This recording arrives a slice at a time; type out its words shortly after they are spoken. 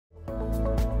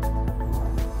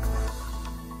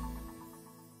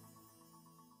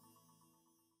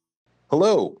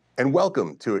Hello, and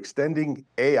welcome to Extending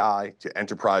AI to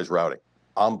Enterprise Routing.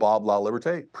 I'm Bob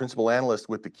Laliberte, Principal Analyst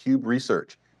with theCUBE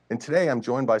Research. And today I'm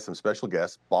joined by some special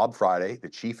guests, Bob Friday, the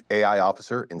Chief AI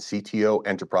Officer and CTO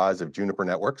Enterprise of Juniper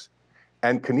Networks,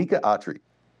 and Kanika Atri,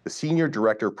 the Senior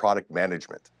Director of Product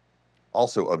Management,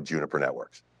 also of Juniper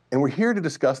Networks. And we're here to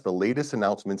discuss the latest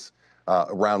announcements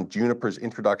around Juniper's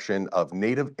introduction of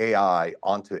native AI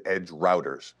onto edge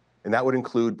routers. And that would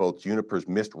include both Juniper's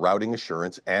Mist routing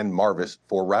assurance and Marvis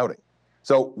for routing.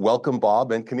 So welcome,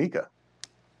 Bob and Kanika.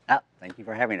 Thank you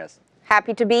for having us.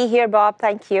 Happy to be here, Bob.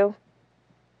 Thank you.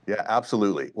 Yeah,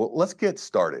 absolutely. Well, let's get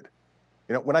started.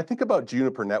 When I think about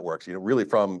Juniper Networks, really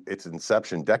from its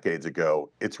inception decades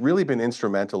ago, it's really been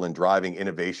instrumental in driving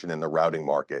innovation in the routing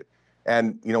market.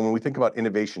 And, when we think about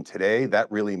innovation today,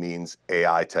 that really means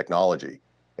AI technology.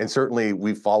 And certainly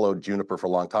we've followed Juniper for a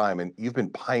long time, and you've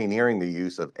been pioneering the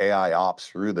use of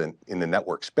AIOps in the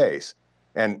network space.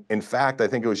 And in fact, I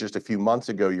think it was just a few months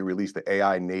ago, you released the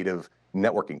AI native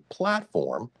networking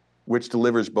platform, which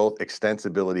delivers both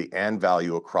extensibility and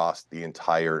value across the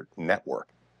entire network.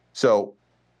 So,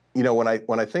 when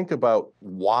I think about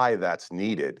why that's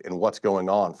needed and what's going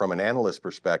on from an analyst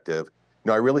perspective,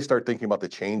 I really start thinking about the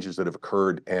changes that have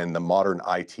occurred in the modern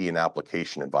IT and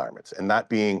application environments. And that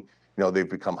being, they've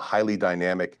become highly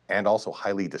dynamic and also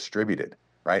highly distributed,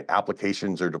 right?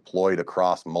 Applications are deployed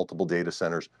across multiple data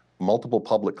centers, multiple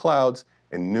public clouds,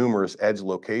 and numerous edge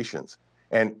locations.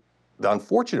 And the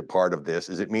unfortunate part of this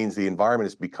is it means the environment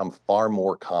has become far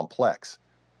more complex.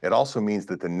 It also means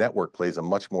that the network plays a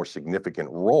much more significant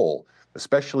role,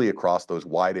 especially across those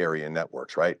wide area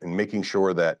networks, right? And making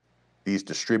sure that these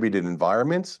distributed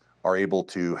environments are able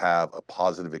to have a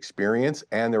positive experience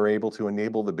and they're able to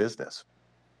enable the business.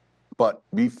 But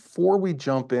before we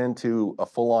jump into a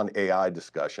full-on AI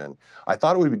discussion, I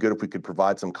thought it would be good if we could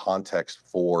provide some context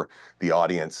for the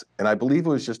audience. And I believe it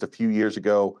was just a few years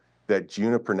ago that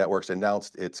Juniper Networks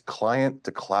announced its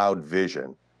client-to-cloud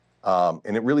vision.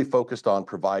 And it really focused on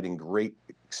providing great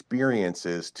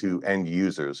experiences to end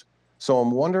users. So I'm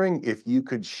wondering if you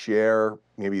could share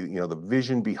maybe the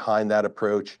vision behind that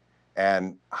approach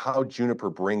and how Juniper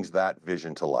brings that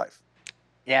vision to life.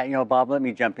 Yeah, Bob, let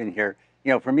me jump in here.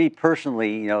 For me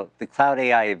personally, the cloud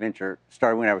AI adventure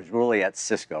started when I was really at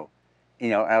Cisco.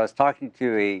 I was talking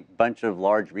to a bunch of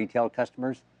large retail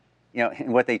customers,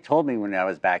 and what they told me when I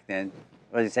was back then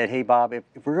was they said, hey, Bob, if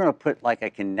we're going to put like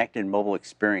a connected mobile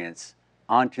experience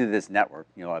onto this network,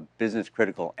 a business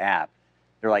critical app,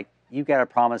 they're like, you got to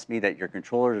promise me that your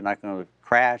controllers are not going to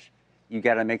crash. You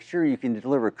got to make sure you can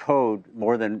deliver code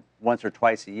more than once or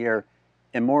twice a year.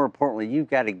 And more importantly, you've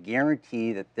got to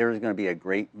guarantee that there's going to be a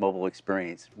great mobile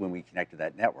experience when we connect to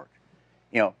that network.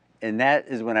 And that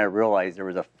is when I realized there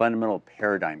was a fundamental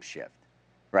paradigm shift,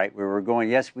 right? Where we're going,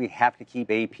 yes, we have to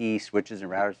keep AP, switches, and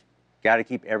routers, got to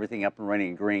keep everything up and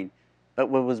running in green. But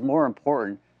what was more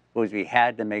important was we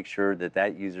had to make sure that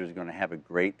that user is going to have a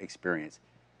great experience.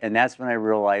 And that's when I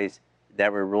realized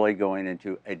that we're really going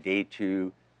into a day 2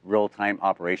 real-time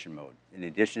operation mode. In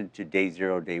addition to day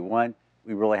 0, day 1,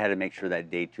 we really had to make sure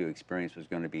that day 2 experience was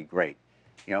going to be great.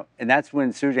 And that's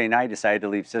when Sujay and I decided to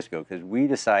leave Cisco, because we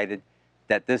decided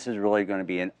that this is really going to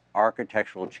be an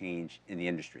architectural change in the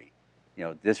industry.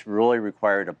 This really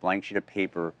required a blank sheet of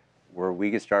paper where we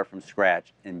could start from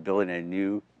scratch and build a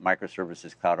new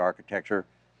microservices cloud architecture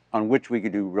on which we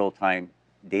could do real-time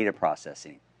data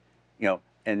processing.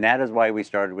 And that is why we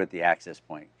started with the access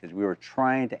point, because we were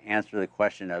trying to answer the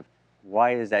question of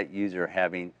why is that user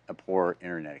having a poor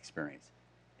internet experience?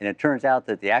 And it turns out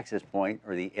that the access point,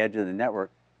 or the edge of the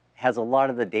network, has a lot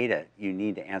of the data you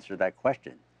need to answer that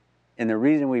question. And the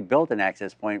reason we built an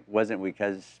access point wasn't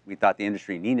because we thought the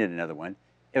industry needed another one.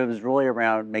 It was really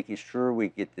around making sure we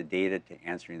get the data to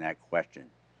answering that question.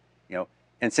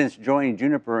 And since joining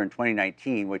Juniper in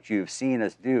 2019, what you've seen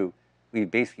us do, we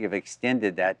basically have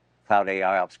extended that cloud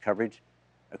AIOps coverage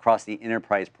across the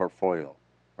enterprise portfolio,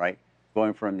 right?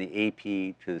 Going from the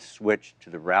AP to the switch to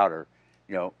the router.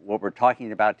 What we're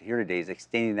talking about here today is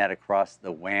extending that across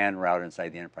the WAN router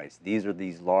inside the enterprise. These are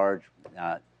these large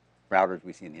routers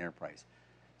we see in the enterprise.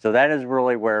 So that is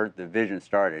really where the vision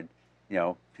started.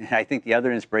 I think the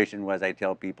other inspiration was, I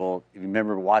tell people, if you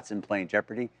remember Watson playing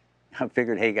Jeopardy, I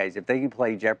figured, hey guys, if they can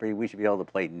play Jeopardy, we should be able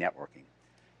to play networking.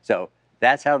 So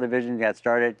that's how the vision got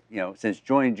started. Since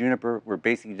joining Juniper, we're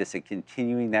basically just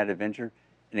continuing that adventure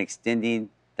and extending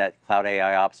that cloud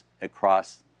AIOps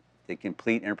across the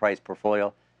complete enterprise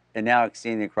portfolio, and now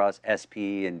extending across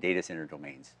SP and data center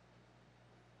domains.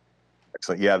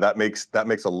 Excellent. Yeah, that makes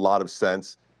a lot of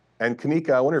sense. And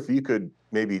Kanika, I wonder if you could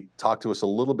maybe talk to us a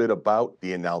little bit about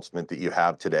the announcement that you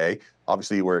have today.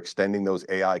 Obviously, we're extending those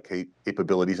AI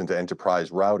capabilities into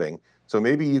enterprise routing. So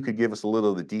maybe you could give us a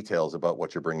little of the details about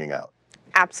what you're bringing out.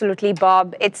 Absolutely,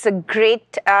 Bob. It's a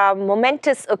great,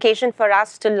 momentous occasion for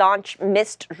us to launch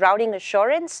Mist Routing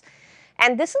Assurance.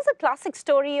 And this is a classic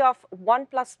story of 1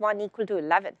 + 1 =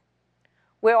 11.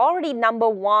 We're already number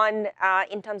one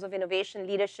in terms of innovation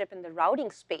leadership in the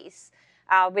routing space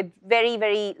with very,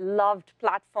 very loved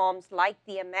platforms like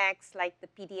the MX, like the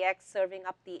PDX serving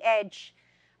up the edge.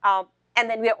 And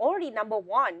then we're already number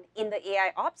one in the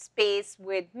AIOps space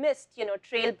with Mist,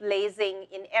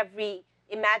 trailblazing in every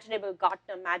imaginable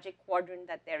Gartner Magic Quadrant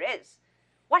that there is.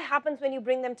 What happens when you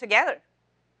bring them together?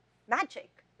 Magic,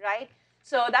 right?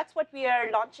 So that's what we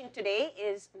are launching today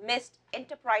is Mist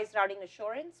Enterprise Routing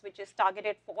Assurance, which is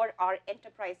targeted for our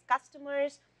enterprise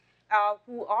customers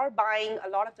who are buying a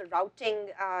lot of the routing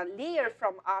layer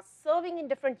from us, serving in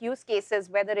different use cases,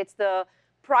 whether it's the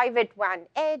private WAN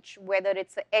edge, whether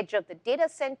it's the edge of the data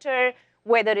center,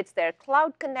 whether it's their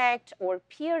cloud connect or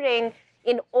peering.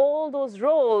 In all those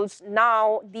roles,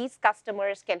 now these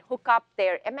customers can hook up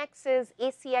their MXs,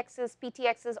 ACXs,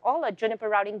 PTXs, all our Juniper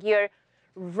routing gear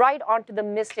right onto the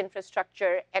Mist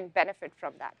infrastructure and benefit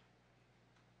from that.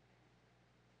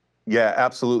 Yeah,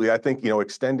 absolutely. I think,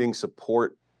 extending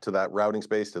support to that routing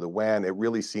space, to the WAN, it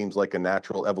really seems like a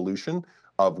natural evolution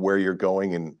of where you're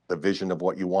going and the vision of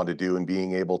what you want to do and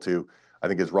being able to, I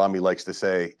think as Rami likes to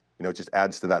say, it just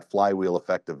adds to that flywheel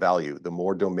effect of value. The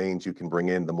more domains you can bring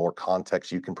in, the more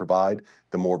context you can provide,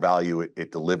 the more value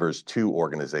it delivers to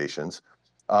organizations.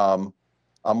 I'm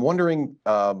wondering,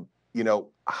 how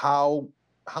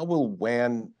will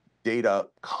WAN data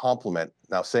complement,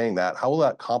 now saying that, how will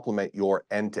that complement your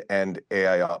end-to-end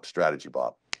AIOps strategy,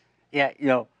 Bob? Yeah,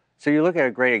 so you look at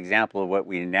a great example of what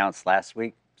we announced last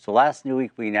week. So last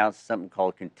week, we announced something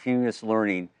called continuous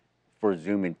learning for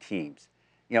Zoom and Teams.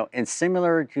 And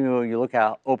similar to, you look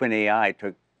how OpenAI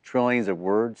took trillions of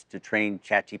words to train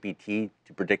ChatGPT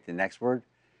to predict the next word.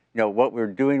 What we're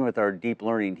doing with our deep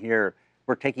learning here,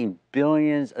 we're taking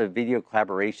billions of video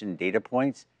collaboration data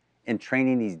points and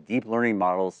training these deep learning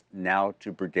models now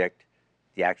to predict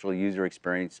the actual user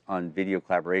experience on video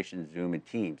collaboration, Zoom and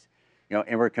Teams.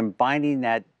 And we're combining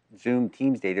that Zoom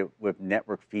Teams data with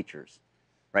network features,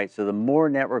 right? So the more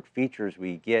network features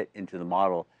we get into the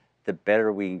model, the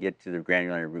better we can get to the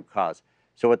granular root cause.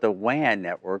 So what the WAN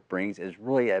network brings is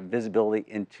really a visibility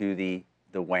into the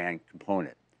WAN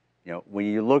component. When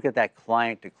you look at that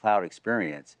client to cloud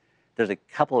experience, there's a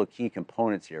couple of key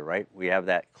components here, right? We have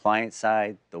that client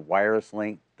side, the wireless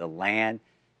link, the LAN,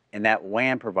 and that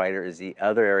WAN provider is the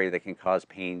other area that can cause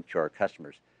pain to our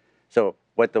customers. So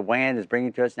what the WAN is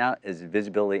bringing to us now is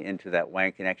visibility into that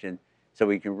WAN connection, so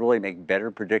we can really make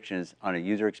better predictions on a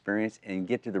user experience and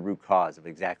get to the root cause of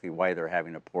exactly why they're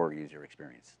having a poor user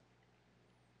experience.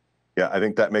 Yeah, I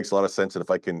think that makes a lot of sense. And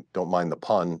if I don't mind the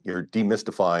pun, you're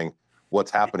demystifying what's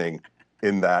happening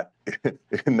in that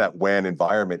WAN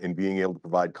environment and being able to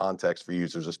provide context for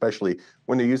users, especially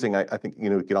when they're using, I think,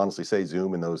 you can honestly say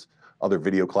Zoom and those other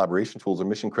video collaboration tools are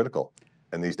mission critical.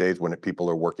 And these days when people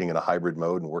are working in a hybrid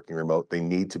mode and working remote, they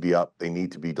need to be up, they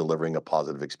need to be delivering a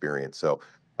positive experience. So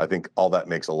I think all that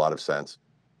makes a lot of sense.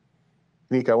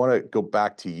 Kanika, I want to go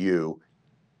back to you.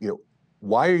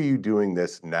 Why are you doing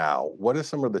this now? What are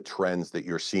some of the trends that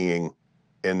you're seeing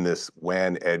in this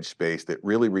WAN edge space that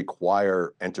really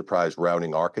require enterprise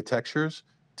routing architectures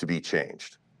to be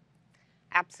changed?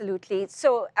 Absolutely.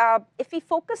 So if we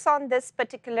focus on this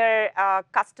particular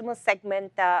customer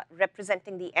segment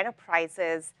representing the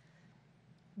enterprises,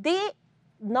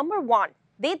 number one,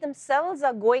 they themselves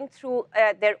are going through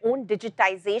their own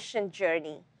digitization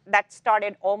journey that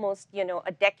started almost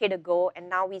a decade ago, and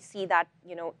now we see that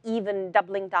even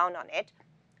doubling down on it,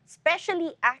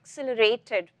 especially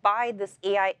accelerated by this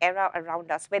AI era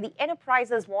around us, where the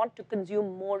enterprises want to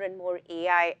consume more and more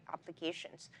AI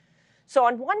applications. So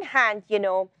on one hand,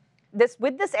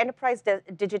 with this enterprise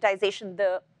digitization,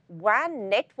 the WAN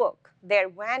network, their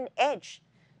WAN edge,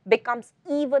 becomes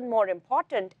even more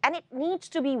important, and it needs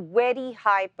to be very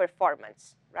high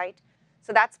performance, right?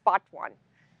 So that's part one.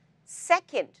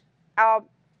 Second,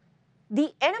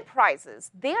 the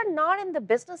enterprises, they are not in the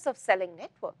business of selling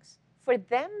networks. For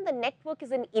them, the network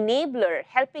is an enabler,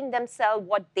 helping them sell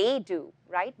what they do,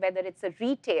 right? Whether it's a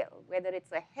retail, whether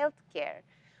it's a healthcare,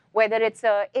 whether it's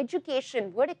an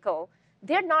education vertical,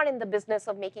 they're not in the business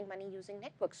of making money using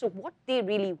networks. So what they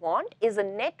really want is a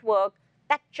network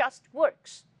that just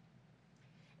works.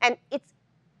 And it's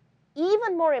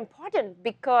even more important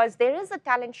because there is a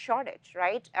talent shortage,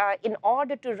 right? In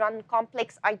order to run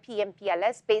complex IP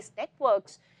MPLS-based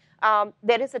networks,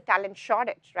 there is a talent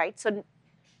shortage, right? So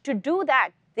to do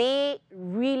that, they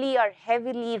really are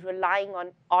heavily relying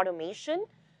on automation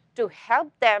to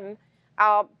help them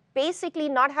basically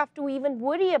not have to even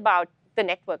worry about the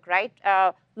network, right?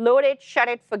 Load it, shut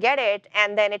it, forget it,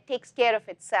 and then it takes care of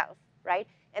itself, right?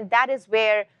 And that is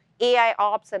where AI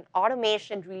ops and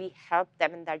automation really help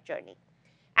them in that journey.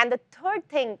 And the third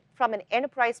thing, from an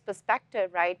enterprise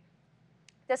perspective, right,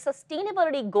 the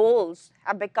sustainability goals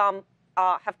have come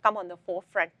on the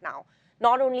forefront now.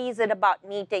 Not only is it about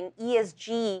meeting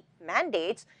ESG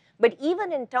mandates, but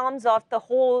even in terms of the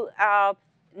whole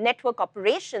network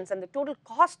operations and the total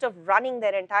cost of running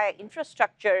their entire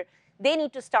infrastructure, they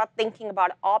need to start thinking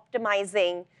about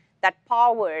optimizing that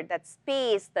power, that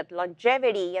space, that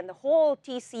longevity, and the whole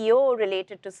TCO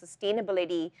related to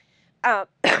sustainability.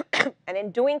 And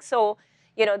in doing so,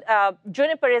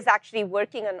 Juniper is actually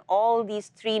working on all these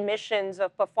three missions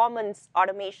of performance,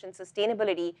 automation,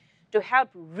 sustainability to help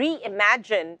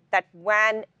reimagine that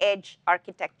WAN edge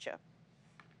architecture.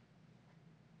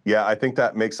 Yeah, I think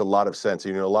that makes a lot of sense. A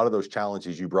lot of those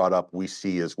challenges you brought up, we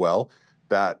see as well.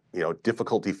 That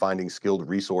difficulty finding skilled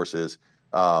resources,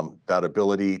 that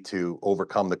ability to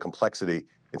overcome the complexity,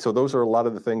 and so those are a lot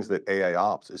of the things that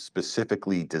AIOps is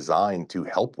specifically designed to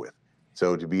help with.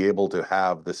 So to be able to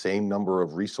have the same number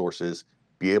of resources,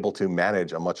 be able to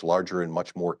manage a much larger and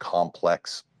much more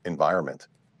complex environment.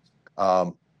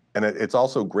 And it's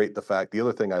also great the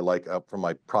other thing I like from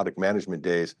my product management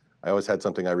days, I always had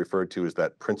something I referred to as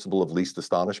that principle of least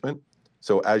astonishment.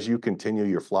 So as you continue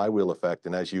your flywheel effect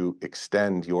and as you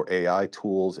extend your AI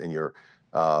tools and your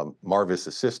Marvis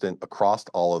assistant across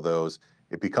all of those,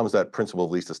 it becomes that principle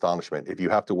of least astonishment. If you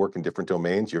have to work in different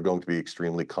domains, you're going to be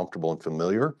extremely comfortable and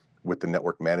familiar with the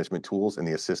network management tools and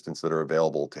the assistants that are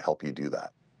available to help you do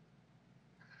that.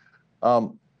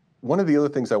 One of the other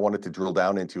things I wanted to drill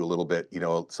down into a little bit,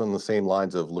 some of the same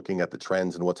lines of looking at the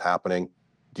trends and what's happening.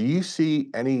 Do you see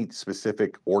any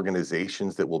specific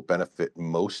organizations that will benefit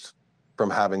most from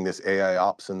having this AI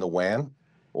ops in the WAN,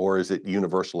 or is it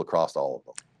universal across all of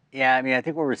them? Yeah, I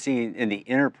think what we're seeing in the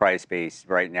enterprise space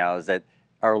right now is that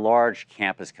our large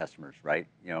campus customers, right?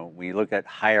 We look at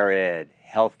higher ed,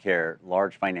 healthcare,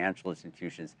 large financial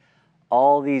institutions.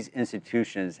 All these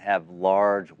institutions have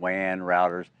large WAN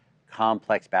routers,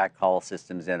 complex backhaul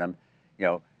systems in them.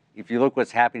 If you look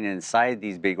what's happening inside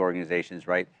these big organizations,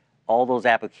 right? All those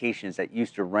applications that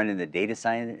used to run in the data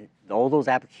center, all those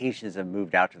applications have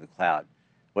moved out to the cloud.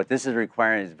 What this is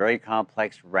requiring is very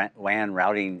complex WAN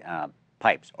routing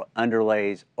pipes,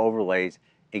 underlays, overlays,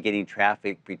 and getting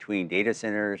traffic between data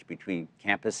centers, between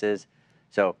campuses.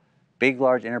 So big,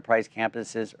 large enterprise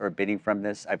campuses are bidding from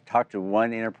this. I've talked to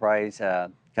one enterprise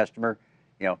customer,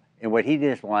 and what he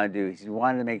just wanted to do is he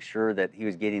wanted to make sure that he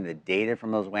was getting the data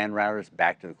from those WAN routers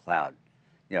back to the cloud.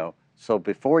 So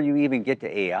before you even get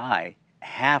to AI,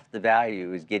 half the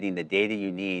value is getting the data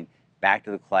you need back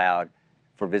to the cloud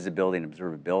for visibility and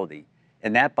observability.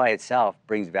 And that by itself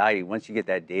brings value once you get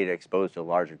that data exposed to a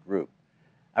larger group.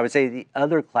 I would say the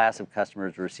other class of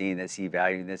customers we're seeing that see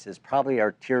value in this is probably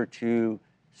our tier 2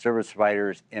 service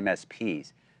providers,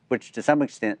 MSPs, which to some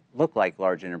extent look like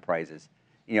large enterprises.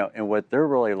 And what they're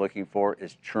really looking for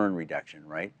is churn reduction,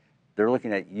 right? They're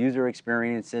looking at user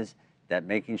experiences, that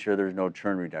making sure there's no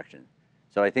churn reduction.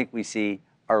 So I think we see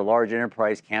our large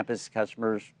enterprise campus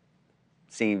customers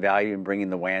seeing value in bringing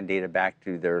the WAN data back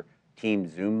to their team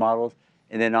Zoom models.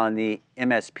 And then on the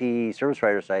MSP service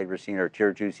provider side, we're seeing our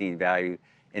tier 2 seeing value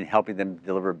in helping them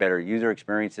deliver better user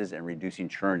experiences and reducing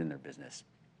churn in their business.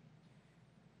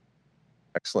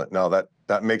 Excellent. No,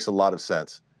 that makes a lot of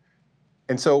sense.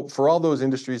 And so for all those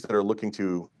industries that are looking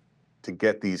to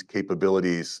get these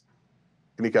capabilities,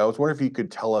 Kanika, I was wondering if you could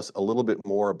tell us a little bit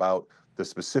more about the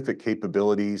specific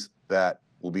capabilities that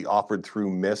will be offered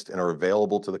through Mist and are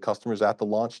available to the customers at the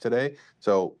launch today.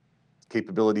 So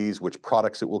capabilities, which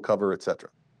products it will cover, et cetera.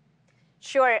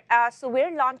 Sure. So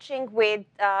we're launching with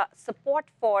support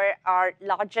for our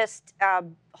largest,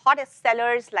 hottest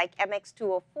sellers like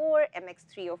MX204,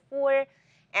 MX304,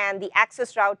 and the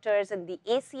access routers in the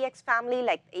ACX family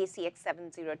like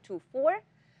ACX7024.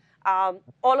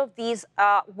 All of these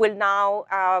will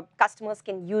now, customers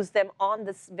can use them on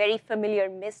this very familiar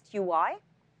Mist UI.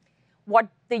 What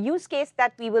the use case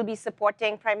that we will be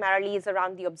supporting primarily is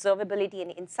around the observability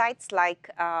and insights like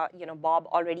Bob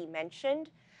already mentioned.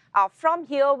 From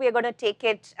here, we're going to take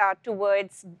it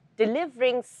towards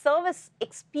delivering service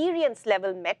experience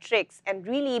level metrics and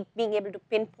really being able to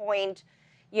pinpoint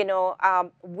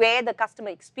where the customer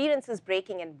experience is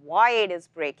breaking and why it is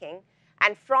breaking,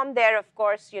 And from there, of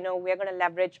course, we're going to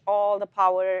leverage all the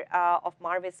power of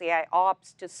Marvis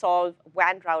AIOps to solve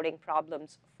WAN routing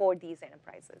problems for these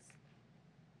enterprises.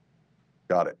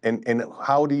 Got it. And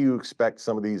how do you expect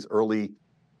some of these early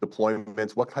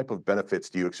deployments, what type of benefits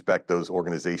do you expect those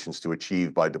organizations to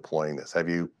achieve by deploying this? Have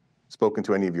you spoken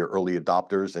to any of your early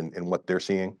adopters and what they're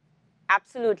seeing?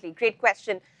 Absolutely. Great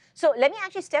question. So let me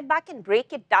actually step back and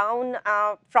break it down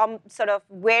from sort of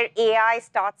where AI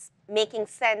starts making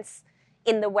sense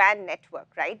in the WAN network,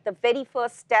 right? The very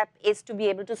first step is to be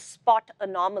able to spot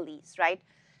anomalies, right?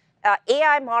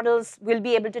 AI models will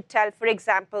be able to tell, for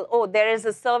example, oh, there is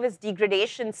a service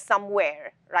degradation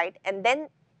somewhere, right? And then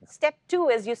step two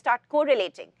is you start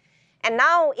correlating. And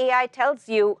now AI tells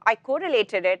you, I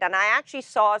correlated it, and I actually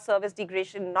saw service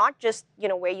degradation, not just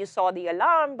where you saw the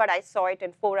alarm, but I saw it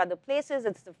in 4 other places.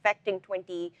 It's affecting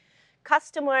 20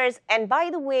 customers. And by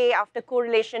the way, after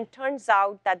correlation, turns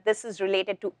out that this is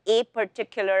related to a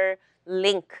particular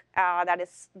link that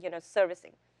is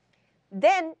servicing.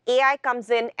 Then AI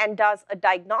comes in and does a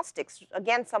diagnostics,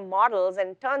 again, some models,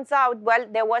 and turns out, well,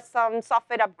 there was some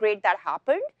software upgrade that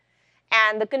happened,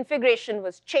 and the configuration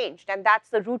was changed, and that's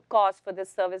the root cause for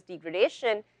this service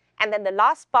degradation. And then the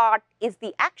last part is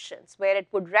the actions, where it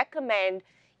would recommend,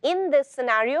 in this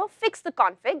scenario, fix the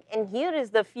config, and here is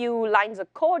the few lines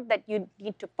of code that you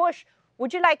need to push.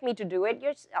 Would you like me to do it,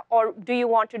 or do you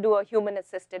want to do a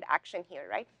human-assisted action here,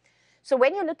 right? So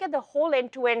when you look at the whole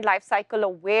end-to-end lifecycle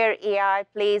of where AI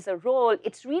plays a role,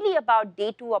 it's really about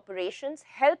day 2 operations,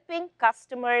 helping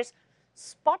customers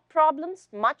spot problems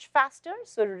much faster,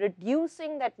 so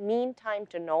reducing that mean time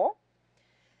to know,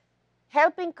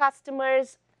 helping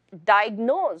customers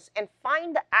diagnose and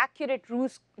find the accurate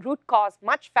root cause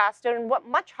much faster and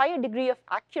much higher degree of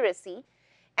accuracy,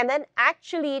 and then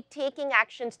actually taking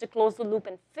actions to close the loop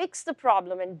and fix the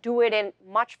problem and do it in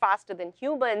much faster than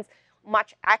humans,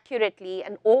 much accurately,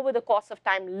 and over the course of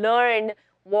time learn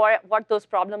what those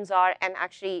problems are and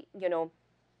actually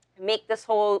make this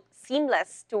whole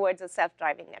seamless towards a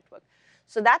self-driving network.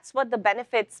 So that's what the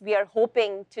benefits we are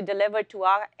hoping to deliver to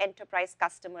our enterprise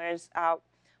customers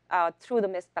through the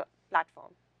Mist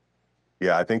platform.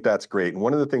 Yeah, I think that's great. And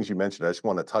one of the things you mentioned, I just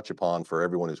want to touch upon for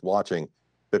everyone who's watching,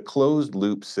 the closed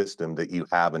loop system that you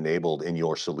have enabled in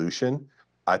your solution,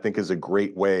 I think is a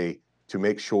great way to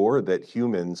make sure that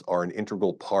humans are an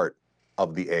integral part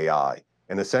of the AI.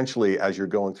 And essentially, as you're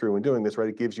going through and doing this, right,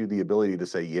 it gives you the ability to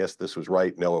say, yes, this was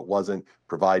right, no, it wasn't,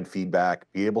 provide feedback,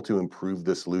 be able to improve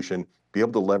the solution, be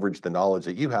able to leverage the knowledge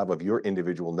that you have of your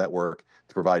individual network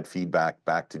to provide feedback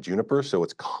back to Juniper, so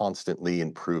it's constantly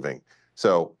improving.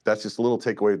 So that's just a little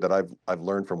takeaway that I've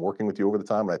learned from working with you over the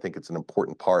time, and I think it's an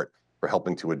important part for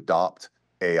helping to adopt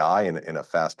AI in a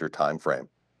faster time frame.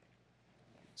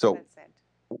 So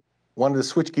wanted to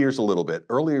switch gears a little bit.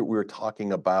 Earlier, we were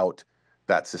talking about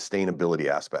that sustainability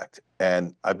aspect.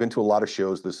 And I've been to a lot of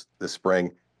shows this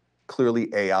spring.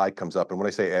 Clearly, AI comes up. And when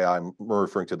I say AI, I'm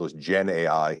referring to those Gen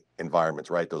AI environments,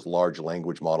 right? Those large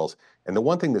language models. And the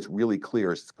one thing that's really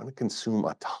clear is it's going to consume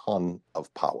a ton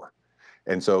of power.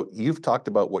 And so you've talked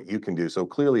about what you can do. So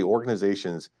clearly,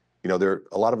 organizations, there are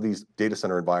a lot of these data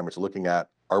center environments looking at,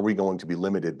 are we going to be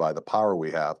limited by the power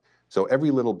we have? So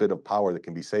every little bit of power that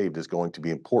can be saved is going to be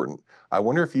important. I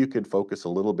wonder if you could focus a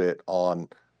little bit on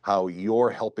how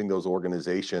you're helping those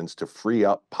organizations to free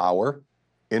up power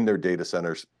in their data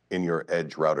centers in your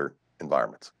edge router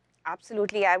environments.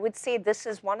 Absolutely. I would say this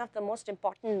is one of the most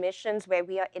important missions where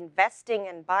we are investing,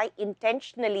 and by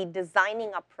intentionally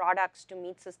designing our products to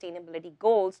meet sustainability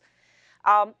goals.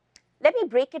 Let me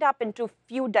break it up into a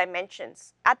few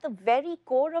dimensions. At the very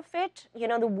core of it,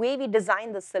 the way we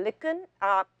design the silicon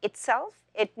itself,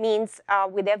 it means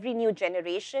with every new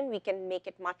generation, we can make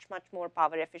it much, much more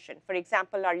power efficient. For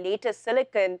example, our latest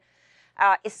silicon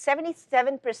is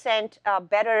 77%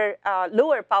 better,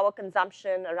 lower power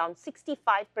consumption, around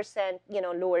 65%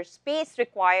 lower space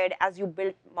required as you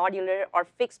build modular or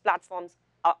fixed platforms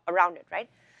around it, right?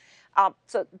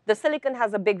 So the silicon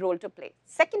has a big role to play.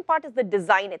 Second part is the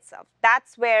design itself.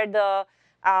 That's where the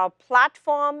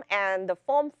platform and the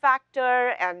form factor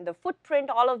and the footprint,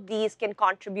 all of these can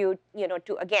contribute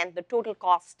to, again, the total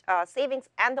cost savings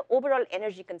and the overall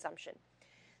energy consumption.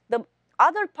 The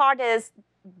other part is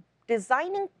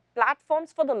designing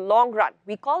platforms for the long run.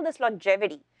 We call this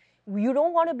longevity. You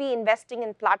don't want to be investing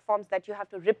in platforms that you have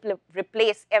to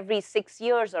replace every 6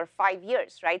 years or 5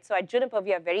 years, right? So at Juniper,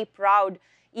 we are very proud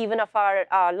even of our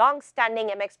long-standing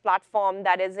MX platform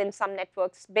that is in some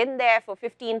networks, been there for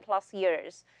 15 plus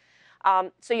years.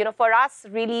 So for us,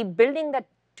 really building that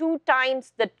 2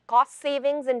 times the cost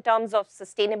savings in terms of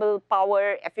sustainable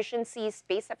power efficiency,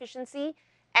 space efficiency,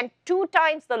 and 2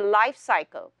 times the life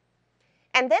cycle.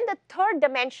 And then the third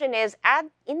dimension is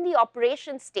in the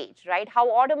operation stage, right? How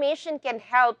automation can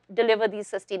help deliver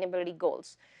these sustainability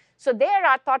goals. So there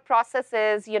our thought process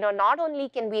is, not only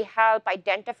can we help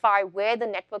identify where the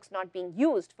network's not being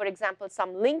used. For example,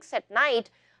 some links at night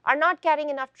are not carrying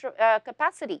enough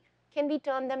capacity. Can we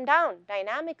turn them down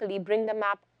dynamically, bring them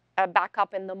back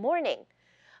up in the morning?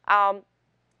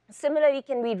 Similarly,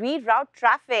 can we reroute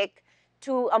traffic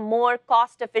to a more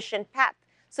cost-efficient path?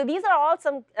 So these are all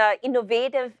some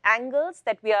innovative angles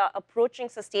that we are approaching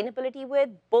sustainability with,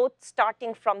 both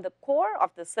starting from the core of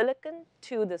the silicon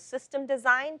to the system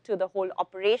design to the whole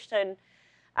operation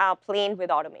plane with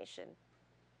automation.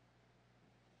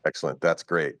 Excellent. That's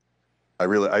great.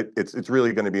 It's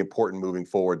really going to be important moving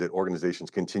forward that organizations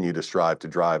continue to strive to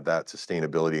drive that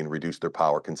sustainability and reduce their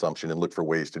power consumption and look for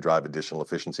ways to drive additional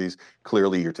efficiencies.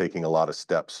 Clearly, you're taking a lot of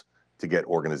steps to get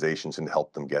organizations and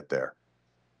help them get there.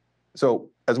 So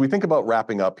as we think about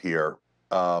wrapping up here,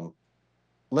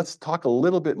 let's talk a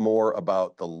little bit more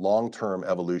about the long-term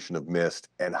evolution of Mist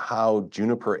and how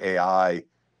Juniper AI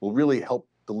will really help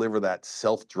deliver that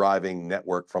self-driving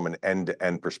network from an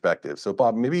end-to-end perspective. So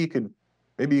Bob, maybe you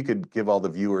could give all the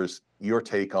viewers your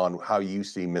take on how you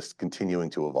see Mist continuing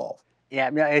to evolve. Yeah, I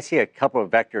mean, I see a couple of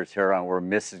vectors here on where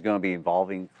Mist is going to be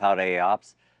evolving cloud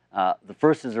AIOps. The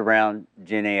first is around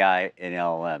Gen AI and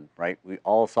LLM, right? We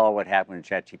all saw what happened when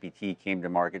ChatGPT came to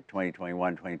market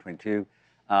 2021, 2022.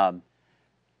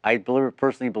 I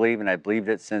personally believe, and I believed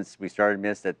it since we started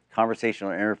Mist, that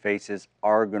conversational interfaces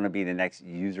are going to be the next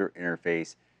user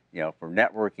interface, for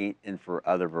networking and for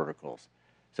other verticals.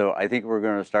 So I think we're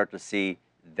going to start to see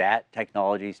that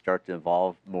technology start to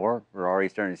evolve more. We're already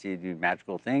starting to see it do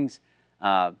magical things.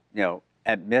 At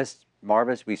Mist,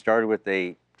 Marvis, we started with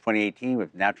 2018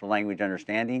 with natural language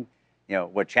understanding.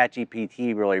 What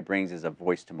ChatGPT really brings is a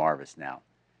voice to Marvis now.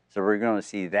 So we're going to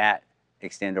see that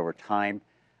extend over time.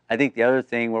 I think the other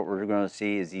thing, what we're going to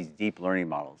see is these deep learning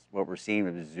models. What we're seeing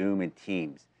with Zoom and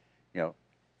Teams,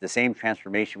 the same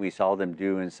transformation we saw them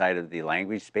do inside of the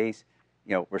language space,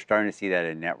 we're starting to see that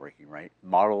in networking, right?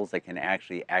 Models that can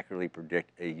actually accurately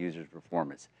predict a user's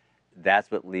performance.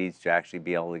 That's what leads to actually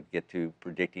be able to get to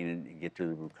predicting and get to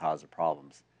the root cause of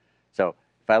problems. So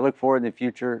if I look forward in the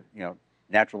future,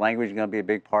 natural language is going to be a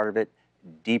big part of it.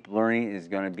 Deep learning is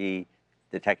going to be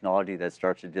the technology that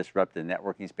starts to disrupt the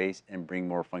networking space and bring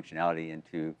more functionality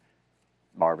into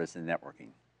Marvis and networking.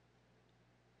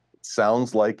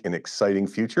 Sounds like an exciting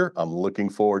future. I'm looking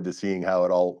forward to seeing how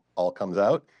it all comes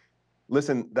out.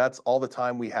 Listen, that's all the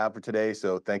time we have for today.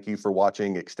 So thank you for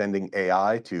watching Extending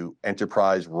AI to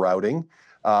Enterprise Routing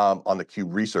on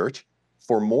theCUBE Research.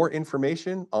 For more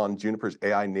information on Juniper's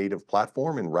AI native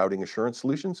platform and routing assurance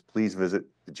solutions, please visit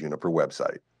the Juniper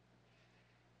website.